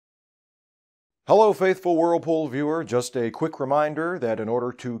Hello, faithful Whirlpool viewer. Just a quick reminder that in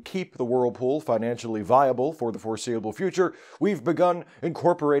order to keep the Whirlpool financially viable for the foreseeable future, we've begun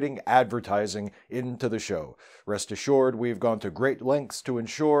incorporating advertising into the show. Rest assured, we've gone to great lengths to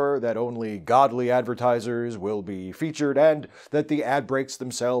ensure that only godly advertisers will be featured and that the ad breaks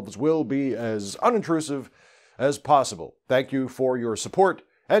themselves will be as unintrusive as possible. Thank you for your support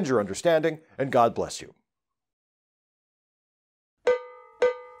and your understanding, and God bless you.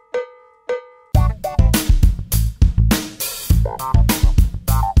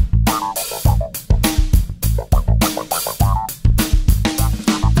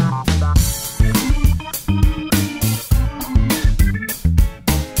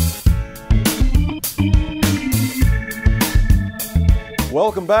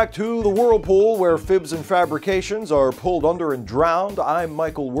 Welcome back to the Whirlpool, where fibs and fabrications are pulled under and drowned. I'm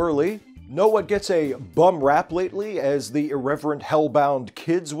Michael Worley. Know what gets a bum rap lately, as the irreverent hellbound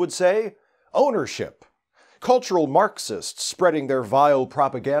kids would say? Ownership. Cultural Marxists spreading their vile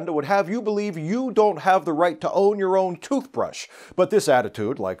propaganda would have you believe you don't have the right to own your own toothbrush. But this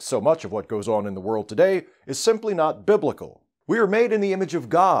attitude, like so much of what goes on in the world today, is simply not biblical. We are made in the image of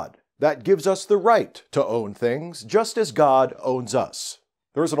God. That gives us the right to own things, just as God owns us.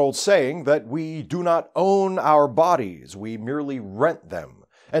 There's an old saying that we do not own our bodies, we merely rent them.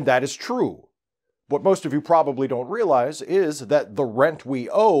 And that is true. What most of you probably don't realize is that the rent we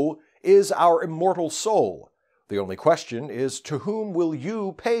owe is our immortal soul. The only question is, to whom will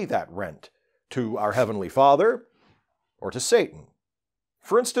you pay that rent? To our Heavenly Father or to Satan?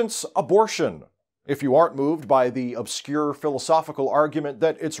 For instance, abortion. If you aren't moved by the obscure philosophical argument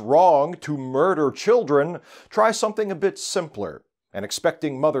that it's wrong to murder children, try something a bit simpler. An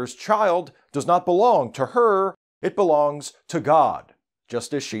expecting mother's child does not belong to her, it belongs to God,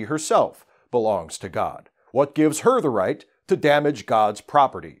 just as she herself belongs to God. What gives her the right to damage God's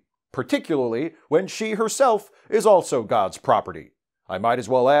property, particularly when she herself is also God's property? I might as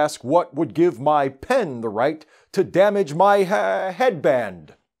well ask, what would give my pen the right to damage my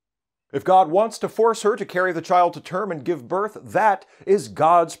headband? If God wants to force her to carry the child to term and give birth, that is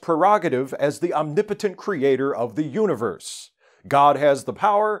God's prerogative as the omnipotent creator of the universe. God has the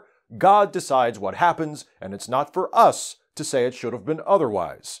power, God decides what happens, and it's not for us to say it should have been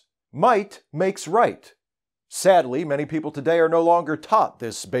otherwise. Might makes right. Sadly, many people today are no longer taught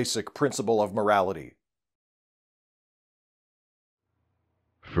this basic principle of morality.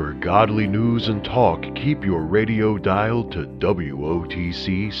 For godly news and talk, keep your radio dialed to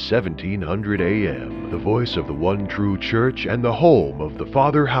WOTC 1700 AM, the voice of the one true church and the home of the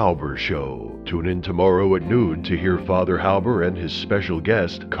Father Halber Show. Tune in tomorrow at noon to hear Father Halber and his special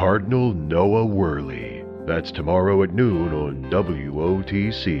guest, Cardinal Noah Worley. That's tomorrow at noon on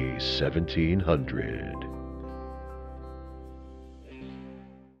WOTC 1700.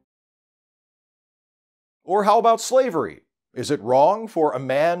 Or how about slavery? Is it wrong for a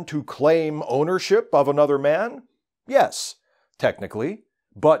man to claim ownership of another man? Yes, technically.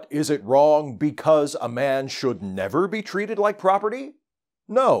 But is it wrong because a man should never be treated like property?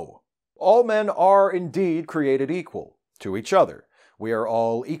 No. All men are indeed created equal to each other. We are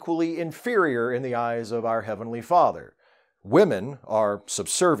all equally inferior in the eyes of our Heavenly Father. Women are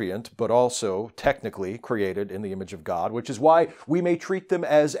subservient, but also technically created in the image of God, which is why we may treat them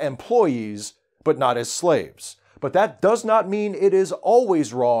as employees, but not as slaves. But that does not mean it is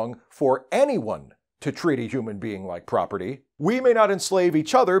always wrong for anyone to treat a human being like property. We may not enslave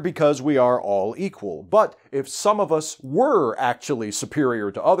each other because we are all equal, but if some of us were actually superior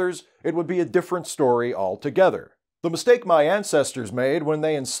to others, it would be a different story altogether. The mistake my ancestors made when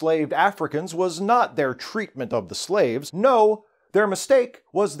they enslaved Africans was not their treatment of the slaves. No, their mistake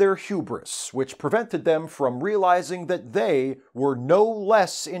was their hubris, which prevented them from realizing that they were no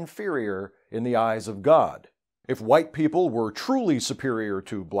less inferior in the eyes of God. If white people were truly superior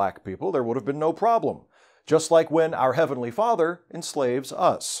to black people, there would have been no problem, just like when our Heavenly Father enslaves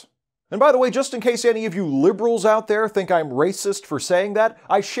us. And by the way, just in case any of you liberals out there think I'm racist for saying that,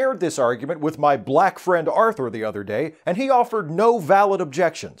 I shared this argument with my black friend Arthur the other day, and he offered no valid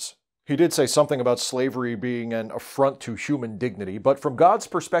objections. He did say something about slavery being an affront to human dignity, but from God's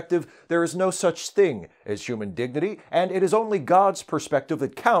perspective, there is no such thing as human dignity, and it is only God's perspective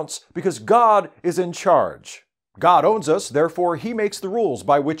that counts because God is in charge. God owns us, therefore He makes the rules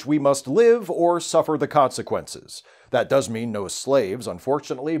by which we must live or suffer the consequences. That does mean no slaves,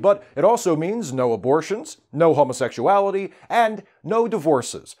 unfortunately, but it also means no abortions, no homosexuality, and no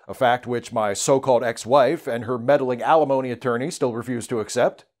divorces, a fact which my so-called ex-wife and her meddling alimony attorney still refuse to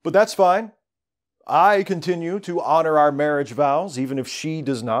accept. But that's fine. I continue to honor our marriage vows, even if she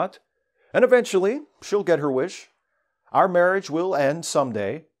does not. And eventually, she'll get her wish. Our marriage will end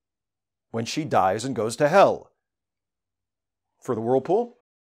someday. when she dies and goes to hell. For the Whirlpool,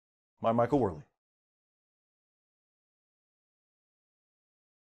 I'm Michael Worley.